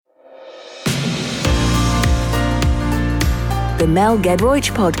the Mel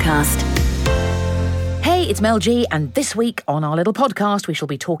podcast. Hey, it's Mel G, and this week on our little podcast we shall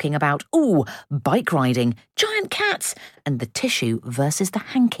be talking about, bike riding, giant cats, and the tissue versus the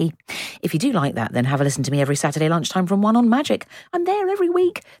hanky. If you do like that, then have a listen to me every Saturday lunchtime from 1 on Magic. I'm there every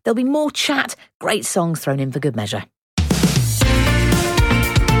week. There'll be more chat, great songs thrown in for good measure.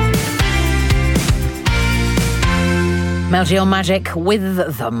 Mel G on Magic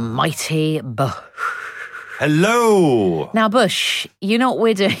with the mighty Bush. Hello. Now, Bush, you know what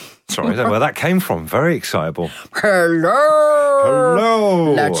we're doing? Sorry, I don't know where that came from. Very excitable.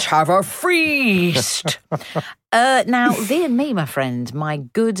 Hello. Let's have a feast. Now, thee and me, my friend, my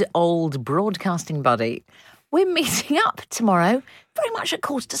good old broadcasting buddy, we're meeting up tomorrow very much at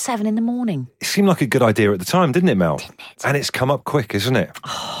 6:45 in the morning. It seemed like a good idea at the time, didn't it, Mel? Didn't it? And it's come up quick, isn't it?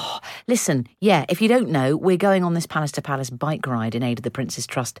 Oh, listen, yeah, if you don't know, we're going on this Palace to Palace bike ride in aid of the Prince's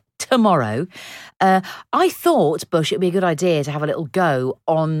Trust tomorrow. I thought, Bush, it'd be a good idea to have a little go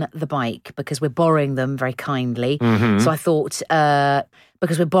on the bike because we're borrowing them very kindly. Mm-hmm. So I thought,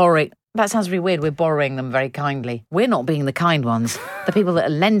 because we're borrowing... That sounds really weird. We're borrowing them very kindly. We're not being the kind ones. The people that are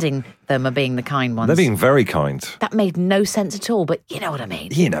lending them are being the kind ones. They're being very kind. That made no sense at all, but you know what I mean.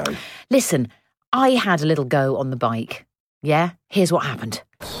 You know. Listen, I had a little go on the bike. Yeah? Here's what happened.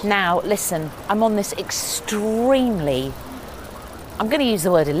 Now, listen, I'm on this extremely... I'm going to use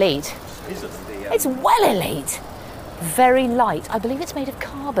the word elite. It's well elite. Very light. I believe it's made of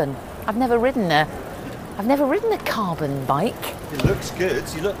carbon. I've never ridden a carbon bike. It looks good.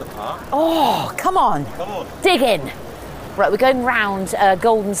 You look the part. Oh, come on. Come on. Dig in. Right, we're going round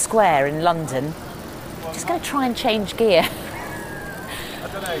Golden Square in London. Just going to try and change gear. I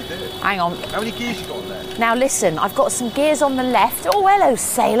don't know how you do it. Hang on. How many gears you got on there? Now listen, I've got some gears on the left. Oh, hello,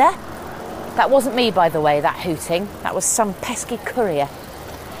 sailor. That wasn't me, by the way, that hooting. That was some pesky courier.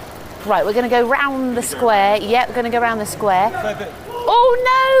 Right, we're going to go round the square. Yeah, we're going to go round the square. Oh,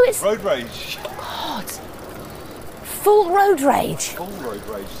 no, it's... Road rage. God. Full road rage. Full road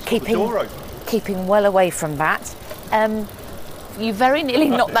rage. Keeping well away from that. You very nearly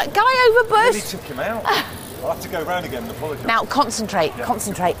knocked that guy over, Bush. Nearly took him out. I'll have to go round again and apologise. Now, concentrate.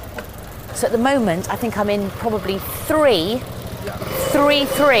 So at the moment, I think I'm in probably 3.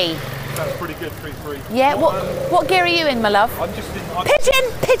 3-3. That's pretty good, 3-3. Yeah, what gear are you in, my love? I'm just in...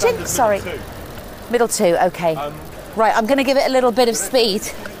 Pigeon! Sorry. Middle 2, okay. Right, I'm going to give it a little bit of speed.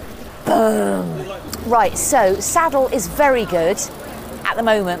 Boom. Right, so saddle is very good at the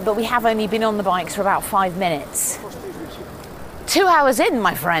moment, but we have only been on the bikes for about 5 minutes. 2 hours in,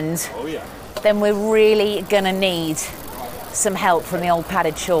 my friend. Oh, yeah. Then we're really going to need some help from the old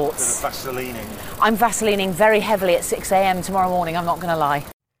padded shorts. Vaselining. I'm vaselining very heavily at 6 a.m. tomorrow morning, I'm not going to lie.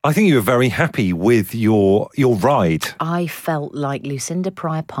 I think you were very happy with your ride. I felt like Lucinda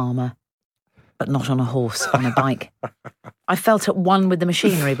Pryor-Palmer, but not on a horse, on a bike. I felt at one with the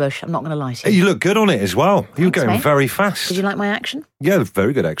machinery, Bush. I'm not going to lie to you. You look good on it as well. You were going mate. very fast. Did you like my action? Yeah,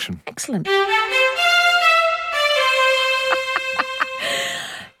 very good action. Excellent. Do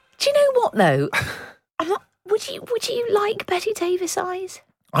you know what, though? Would you like Betty Davis eyes?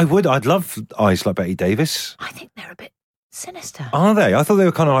 I would. I'd love eyes like Betty Davis. I think they're a bit sinister. Are they? I thought they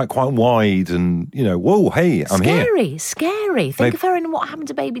were kind of like quite wide and, whoa, hey, I'm here. Scary. Think of her in What Happened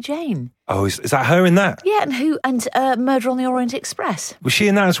to Baby Jane. Oh, is that her in that? Yeah, and Murder on the Orient Express. Was she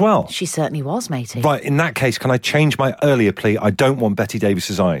in that as well? She certainly was, matey. Right, in that case, can I change my earlier plea? I don't want Betty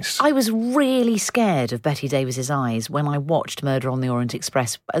Davis's eyes. I was really scared of Betty Davis's eyes when I watched Murder on the Orient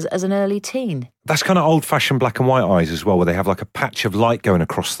Express as an early teen. That's kind of old-fashioned black and white eyes as well, where they have like a patch of light going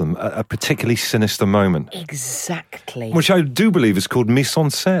across them at a particularly sinister moment. Exactly. Which I do believe is called mise en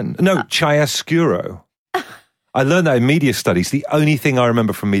scène. No, chiaroscuro. I learned that in media studies, the only thing I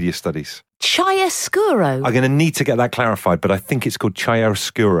remember from media studies. Chiaroscuro? I'm going to need to get that clarified, but I think it's called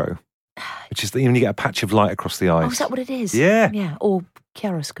chiaroscuro, which is when you get a patch of light across the eyes. Oh, is that what it is? Yeah. Yeah, or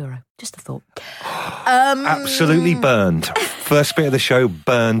chiaroscuro. Just a thought. Absolutely burned. First bit of the show,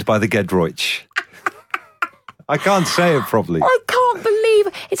 burned by the Gedroich. I can't say it properly. I can't believe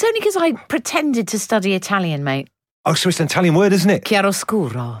it. It's only because I pretended to study Italian, mate. Oh, so it's an Italian word, isn't it?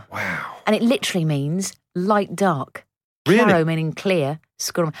 Chiaroscuro. Wow. And it literally means light dark. Really? Chiaro meaning clear.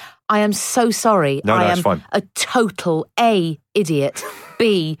 Scuro. I am so sorry. No, I it's am fine. a total A, idiot,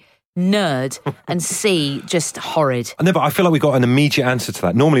 B, nerd, and C, just horrid. No, but I feel like we got an immediate answer to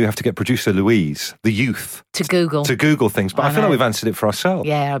that. Normally we have to get producer Louise, the youth, To Google things, but I feel like we've answered it for ourselves.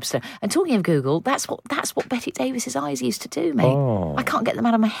 Yeah, absolutely. And talking of Google, that's what Betty Davis's eyes used to do, mate. Oh. I can't get them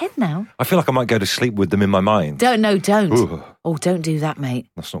out of my head now. I feel like I might go to sleep with them in my mind. Don't. Ooh. Oh, don't do that, mate.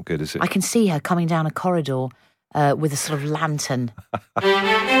 That's not good, is it? I can see her coming down a corridor with a sort of lantern.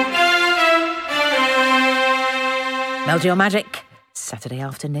 Mel, do your magic. Saturday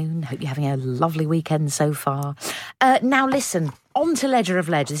afternoon. Hope you're having a lovely weekend so far. Now listen, on to Ledger of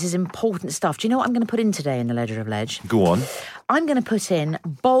Ledge. This is important stuff. Do you know what I'm going to put in today in the Ledger of Ledge? Go on. I'm going to put in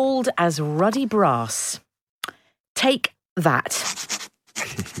bold as ruddy brass. Take that.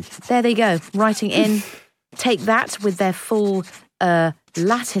 There they go. Writing in. Take that with their full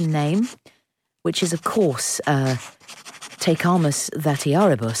Latin name, which is, of course, Tecamus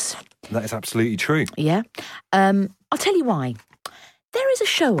Thatiaribus. That is absolutely true. Yeah. I'll tell you why. There is a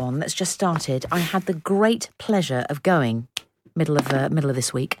show on that's just started. I had the great pleasure of going middle of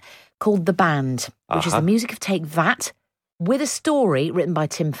this week, called The Band, which is the music of Take That, with a story written by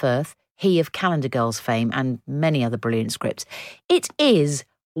Tim Firth, he of Calendar Girls fame and many other brilliant scripts. It is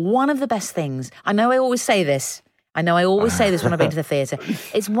one of the best things. I know I always say this. when I've been to the theatre.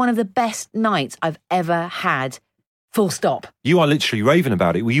 It's one of the best nights I've ever had. Full stop. You are literally raving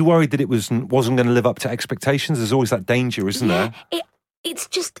about it. Were you worried that it wasn't going to live up to expectations? There's always that danger, isn't there?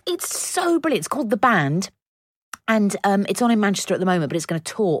 It's so brilliant. It's called The Band, and it's on in Manchester at the moment, but it's going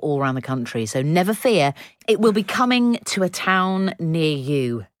to tour all around the country. So never fear. It will be coming to a town near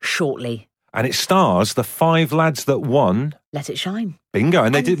you shortly. And it stars the 5 lads that won Let It Shine. Bingo.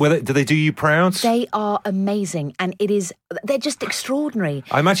 And did they do you proud? They are amazing, and they're just extraordinary.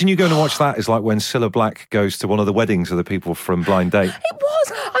 I imagine you going to watch that is like when Cilla Black goes to one of the weddings of the people from Blind Date. It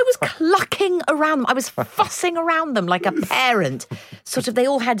was. I was clucking around them. I was fussing around them like a parent. Sort of, they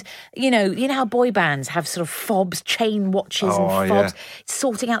all had, you know how boy bands have sort of fobs, chain watches and fobs,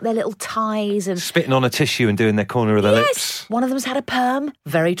 sorting out their little ties and spitting on a tissue and doing their corner of their lips. One of them's had a perm.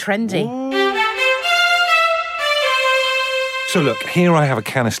 Very trendy. So look, here I have a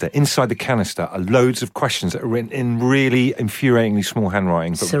canister. Inside the canister are loads of questions that are written in really infuriatingly small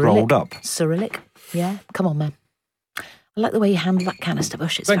handwriting, but rolled up. Cyrillic. Yeah, come on, man. I like the way you handle that canister,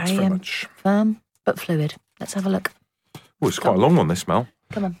 Bush. It's Thanks very much. Firm but fluid. Let's have a look. Oh, it's quite a long one, this, Mel.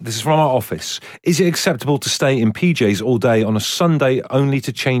 Come on. This is from our office. Is it acceptable to stay in PJs all day on a Sunday only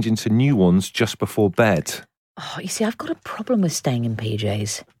to change into new ones just before bed? Oh, you see, I've got a problem with staying in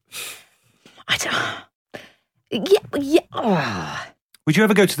PJs. I don't... Yeah. Oh. Would you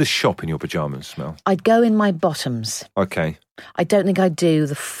ever go to the shop in your pyjamas, Mel? I'd go in my bottoms. Okay. I don't think I'd do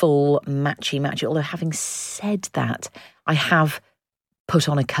the full matchy, although having said that, I have put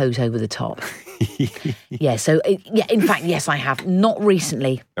on a coat over the top. In fact, yes, I have. Not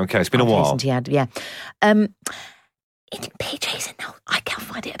recently. Okay, it's been a while. In PJs, no, I can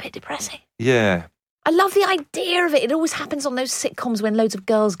find it a bit depressing. Yeah. I love the idea of it. It always happens on those sitcoms when loads of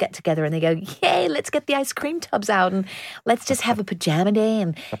girls get together and they go, yay, let's get the ice cream tubs out and let's just have a pajama day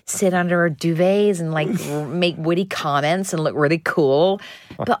and sit under our duvets and like make witty comments and look really cool.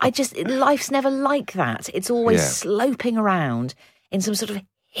 But life's never like that. It's always sloping around in some sort of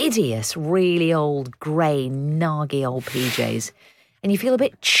hideous, really old, grey, nargy old PJs. And you feel a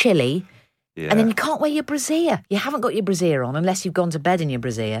bit chilly. Yeah. And then you can't wear your brassiere. You haven't got your brassiere on unless you've gone to bed in your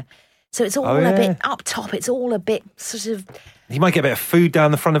brassiere. So it's all a bit up top. It's all a bit sort of... You might get a bit of food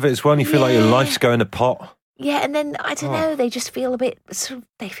down the front of it as well, and you feel like your life's going to pot. Yeah, and then, I don't know, they just feel a bit...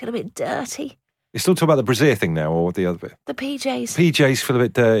 they feel a bit dirty. You're still talking about the brassiere thing now, or the other bit? The PJs. PJs feel a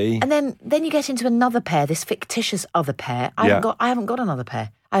bit dirty. And then you get into another pair, this fictitious other pair. I haven't got another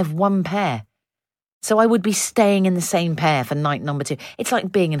pair. I have one pair. So I would be staying in the same pair for night number 2. It's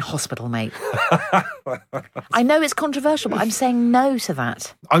like being in hospital, mate. I know it's controversial, but I'm saying no to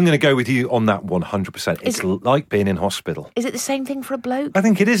that. I'm going to go with you on that 100%. It's like being in hospital. Is it the same thing for a bloke? I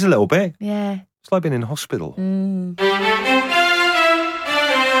think it is a little bit. Yeah. It's like being in hospital.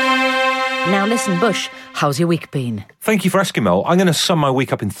 Now listen, Bush, how's your week been? Thank you for asking, Mel. I'm going to sum my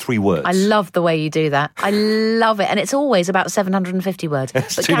week up in 3 words. I love the way you do that. I love it. And it's always about 750 words.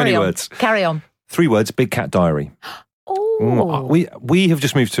 It's too many words. Carry on. 3 words, Big Cat Diary. Oh. We have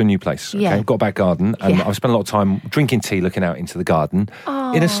just moved to a new place. Okay? Yeah. Got a back garden, and I've spent a lot of time drinking tea, looking out into the garden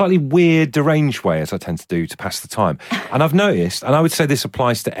in a slightly weird, deranged way, as I tend to do to pass the time. And I've noticed, and I would say this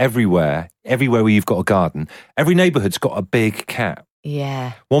applies to everywhere where you've got a garden, every neighbourhood's got a big cat.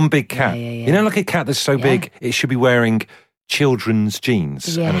 Yeah. One big cat. Yeah. You know, like a cat that's so big, it should be wearing children's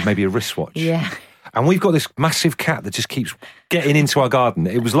jeans and maybe a wristwatch. Yeah. And we've got this massive cat that just keeps getting into our garden.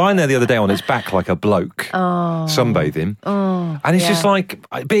 It was lying there the other day on its back like a bloke, sunbathing. Oh, and it's just like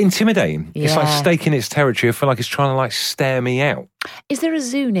a bit intimidating. Yeah. It's like staking its territory. I feel like it's trying to like stare me out. Is there a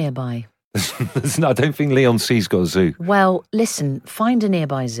zoo nearby? No, I don't think Leon C's got a zoo. Well, listen, find a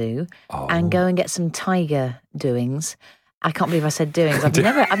nearby zoo and go and get some tiger doings. I can't believe I said doings.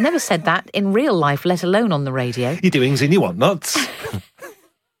 I've never said that in real life, let alone on the radio. Your doings and your whatnots.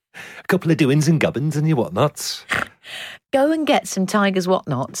 A couple of doings and gubbins and your whatnots. Go and get some tigers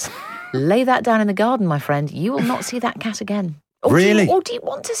whatnots Lay that down in the garden, my friend. You will not see that cat again. Or Really? Do you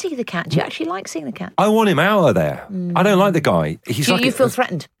want to see the cat? Do you actually like seeing the cat? I want him out of there. I don't like the guy. He's You feel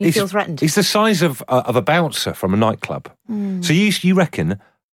threatened. You feel threatened. He's the size of a bouncer from a nightclub. So you reckon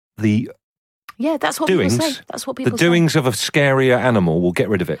the Yeah, that's what doings, people say. That's what people the say. doings of a scarier animal will get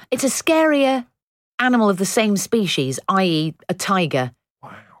rid of it. It's a scarier animal of the same species, i.e. a tiger.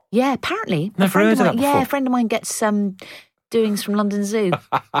 Wow. Yeah, apparently. Never heard of that before. Yeah, a friend of mine gets doings from London Zoo.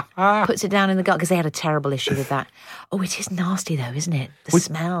 Puts it down in the gut because they had a terrible issue with that. Oh, it is nasty though, isn't it? The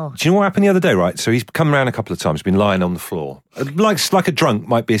smell. Do you know what happened the other day, right? So he's come around a couple of times, been lying on the floor. Like a drunk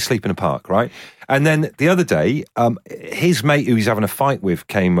might be asleep in a park, right? And then the other day, his mate who he's having a fight with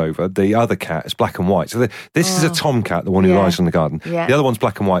came over. The other cat is black and white. So this is a tomcat, the one who lies in the garden. Yeah. The other one's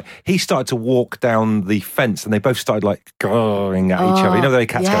black and white. He started to walk down the fence and they both started like growling at each other. You know the way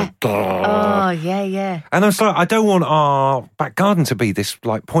cats go, grrr. Oh, yeah. And I was like, I don't want our back garden to be this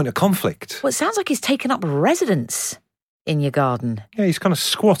like point of conflict. Well, it sounds like he's taken up residence in your garden. Yeah, he's kind of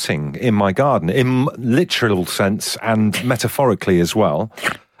squatting in my garden, in literal sense and metaphorically as well.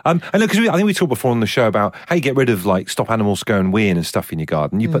 And look, because I think we talked before on the show about how you get rid of, like, stop animals going weeing and stuff in your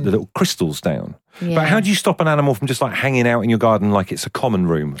garden. You put the little crystals down. Yeah. But how do you stop an animal from just, like, hanging out in your garden like it's a common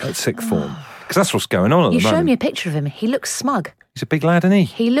room at sixth form? Because that's what's going on at the moment. You showed me a picture of him. He looks smug. He's a big lad, isn't he?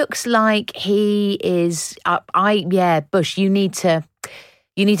 He looks like he is... Bush, you need to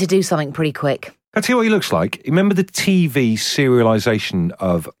do something pretty quick. I'll tell you what he looks like. Remember the TV serialisation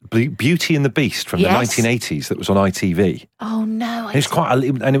of Beauty and the Beast from the 1980s that was on ITV? Oh, no.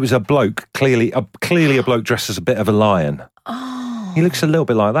 It was a bloke, clearly a bloke dressed as a bit of a lion. Oh. He looks a little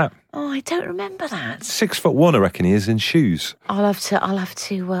bit like that. Oh, I don't remember that. 6'1", I reckon he is, in shoes. I'll have to look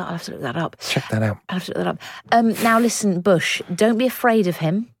that up. Check that out. I'll have to look that up. Now, listen, Bush, don't be afraid of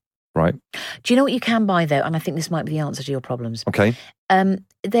him. Right. Do you know what you can buy, though? And I think this might be the answer to your problems. Okay.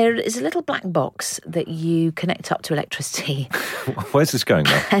 There is a little black box that you connect up to electricity. Where's this going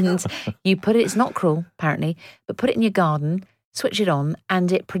now? And you put it, it's not cruel, apparently, but put it in your garden, switch it on,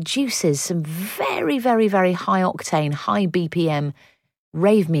 and it produces some very, very, very high octane, high BPM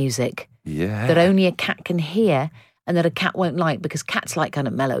rave music that only a cat can hear and that a cat won't like, because cats like kind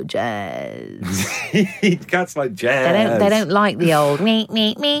of mellow jazz. Cats like jazz. They don't like the old me.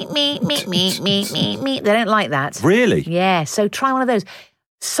 They don't like that. Really? Yeah, so try one of those.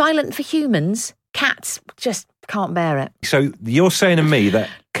 Silent for humans, cats just can't bear it. So you're saying to me that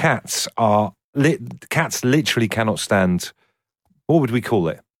cats literally cannot stand, what would we call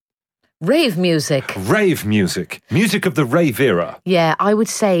it? Rave music. Rave music. Music of the rave era. Yeah, I would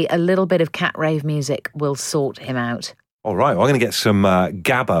say a little bit of cat rave music will sort him out. All right, well, I'm going to get some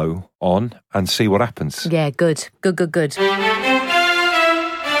Gabbo on and see what happens. Yeah, good.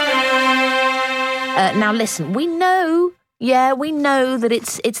 Now listen, we know that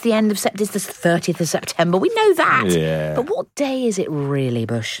it's the end of September, it's the 30th of September. We know that. Yeah. But what day is it really,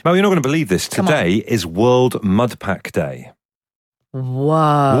 Bush? Well, you're not going to believe this. Today is World Mud Pack Day.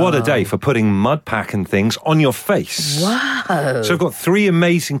 Whoa. What a day for putting mud pack and things on your face. Wow. So I've got 3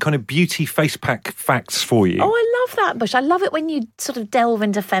 amazing kind of beauty face pack facts for you. Oh, I love that, Bush. I love it when you sort of delve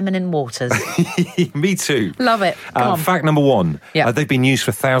into feminine waters. Me too. Love it. Come on. Fact number 1. Yeah. They've been used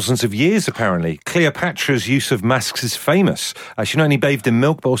for thousands of years, apparently. Cleopatra's use of masks is famous. She not only bathed in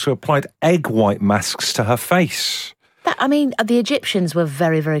milk, but also applied egg white masks to her face. The Egyptians were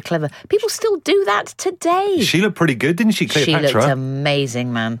very, very clever. People still do that today. She looked pretty good, didn't she, Cleopatra? She looked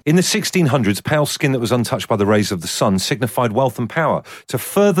amazing, man. In the 1600s, pale skin that was untouched by the rays of the sun signified wealth and power. To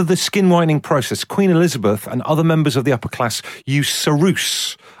further the skin whitening process, Queen Elizabeth and other members of the upper class used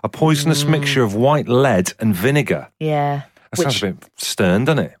ceruse, a poisonous mixture of white lead and vinegar. Yeah. That sounds a bit stern,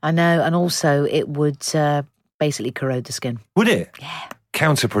 doesn't it? I know, and also it would basically corrode the skin. Would it? Yeah.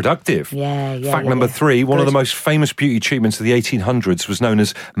 Counterproductive. Yeah. Fact number 3, one of the most famous beauty treatments of the 1800s was known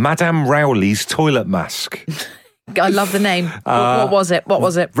as Madame Rowley's toilet mask. I love the name. What was it?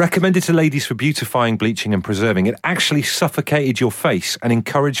 Recommended to ladies for beautifying, bleaching and preserving. It actually suffocated your face and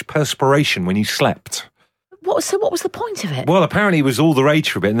encouraged perspiration when you slept. What was the point of it? Well, apparently it was all the rage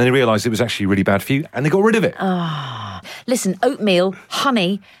for a bit and then they realised it was actually really bad for you and they got rid of it. Listen, oatmeal,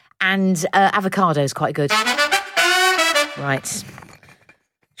 honey and avocado is quite good. Right.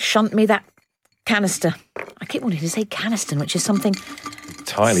 Shunt me that canister. I keep wanting to say caniston, which is something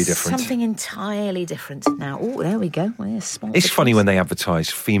entirely different. Something entirely different. Now, there we go. It's funny when they advertise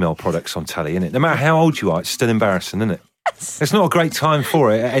female products on telly, isn't it? No matter how old you are, it's still embarrassing, isn't it? Yes. It's not a great time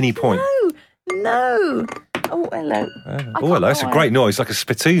for it at any point. No. Oh, hello. Hello. It's a great noise, like a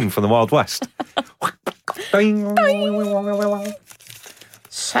spittoon from the Wild West.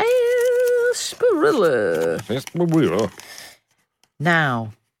 Sarsaparilla.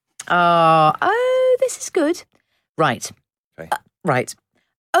 Now, Oh, this is good. Right. Okay. Right.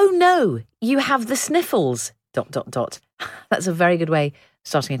 Oh no, you have the sniffles. ... That's a very good way of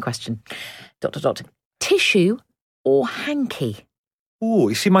starting a question. ... Tissue or hanky? Oh,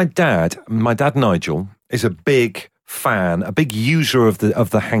 you see, my dad Nigel, is a big fan, a big user of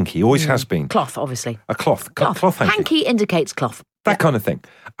the hanky. Always has been. Cloth, obviously. A cloth hanky. Hanky indicates cloth. That kind of thing.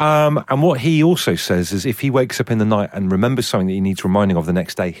 And what he also says is if he wakes up in the night and remembers something that he needs reminding of the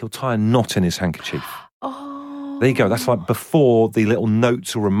next day, he'll tie a knot in his handkerchief. Oh. There you go. That's like before the little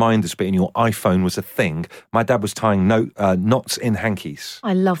notes or reminders bit in your iPhone was a thing. My dad was tying knots in hankies.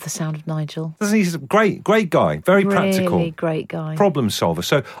 I love the sound of Nigel. He's a great guy. Very practical. Really great guy. Problem solver.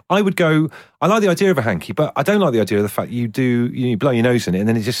 So I would go, I like the idea of a hanky, but I don't like the idea of the fact you blow your nose in it and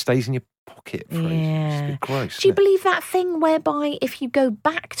then it just stays in your pocket for ages. It's a bit gross. Do you believe that thing whereby if you go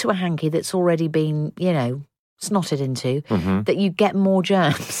back to a hanky that's already been, snotted into, that you get more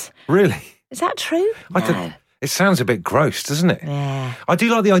germs? Really? Is that true? No. It sounds a bit gross, doesn't it? Yeah. I do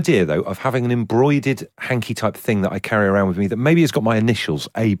like the idea, though, of having an embroidered hanky-type thing that I carry around with me that maybe has got my initials,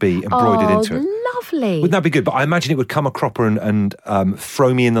 AB, embroidered into it. Lovely. Wouldn't that be good? But I imagine it would come a cropper and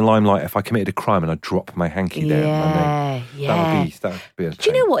throw me in the limelight if I committed a crime and I drop my hanky there. Yeah. That would be a Do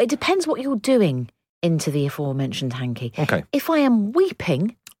you know what? It depends what you're doing into the aforementioned hanky. Okay. If I am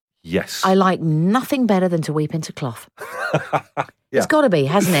weeping... Yes. I like nothing better than to weep into cloth. It's got to be,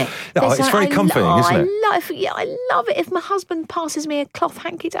 hasn't it? It's very comforting, isn't it? I love it if my husband passes me a cloth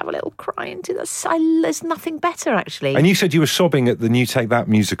hanky to have a little cry into. There's nothing better, actually. And you said you were sobbing at the new Take That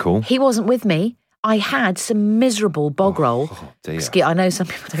musical. He wasn't with me. I had some miserable bog roll. Oh, dear. I know some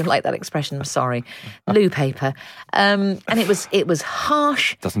people don't like that expression. I'm sorry. Loo paper. And it was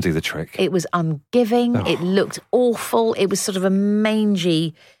harsh. Doesn't do the trick. It was ungiving. It looked awful. It was sort of a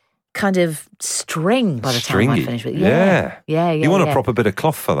mangy kind of string by the time I finished with it. Yeah. You want a proper bit of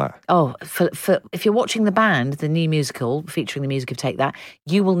cloth for that. Oh, for if you're watching the band, the new musical featuring the music of Take That,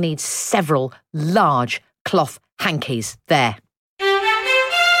 you will need several large cloth hankies there.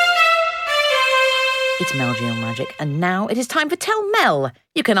 It's Mel on Magic, and now it is time for Tell Mel.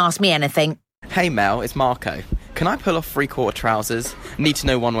 You can ask me anything. Hey Mel, it's Marco. Can I pull off 3/4 trousers? Need to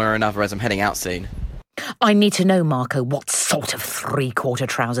know one way or another as I'm heading out soon. I need to know, Marco, what sort of 3/4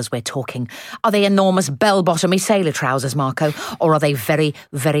 trousers we're talking. Are they enormous bell-bottomy sailor trousers, Marco? Or are they very,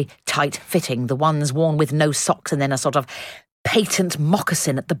 very tight-fitting, the ones worn with no socks and then a sort of patent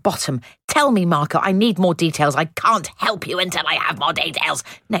moccasin at the bottom? Tell me, Marco, I need more details. I can't help you until I have more details.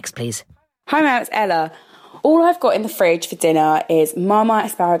 Next, please. Hi Mel, it's Ella. All I've got in the fridge for dinner is Marmite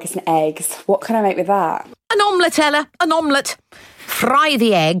asparagus and eggs. What can I make with that? An omelette, Ella, an omelette. Fry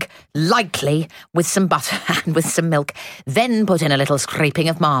the egg lightly with some butter and with some milk. Then put in a little scraping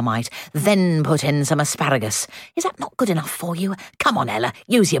of Marmite. Then put in some asparagus. Is that not good enough for you? Come on, Ella,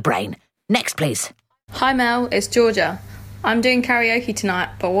 use your brain. Next, please. Hi Mel, it's Georgia. I'm doing karaoke tonight,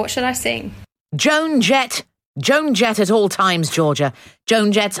 but what should I sing? Joan Jett. Joan Jett at all times, Georgia.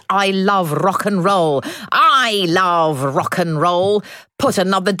 Joan Jett's I Love Rock and Roll. I love rock and roll. Put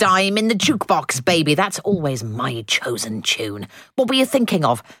another dime in the jukebox, baby. That's always my chosen tune. What were you thinking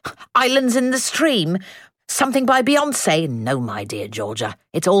of? Islands in the Stream? Something by Beyonce? No, my dear Georgia.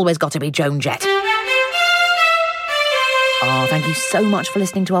 It's always got to be Joan Jett. Oh, thank you so much for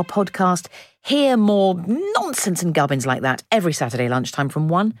listening to our podcast. Hear more nonsense and gubbins like that every Saturday lunchtime from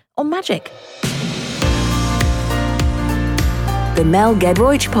 1 on Magic. The Mel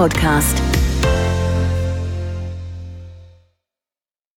Gedroych Podcast.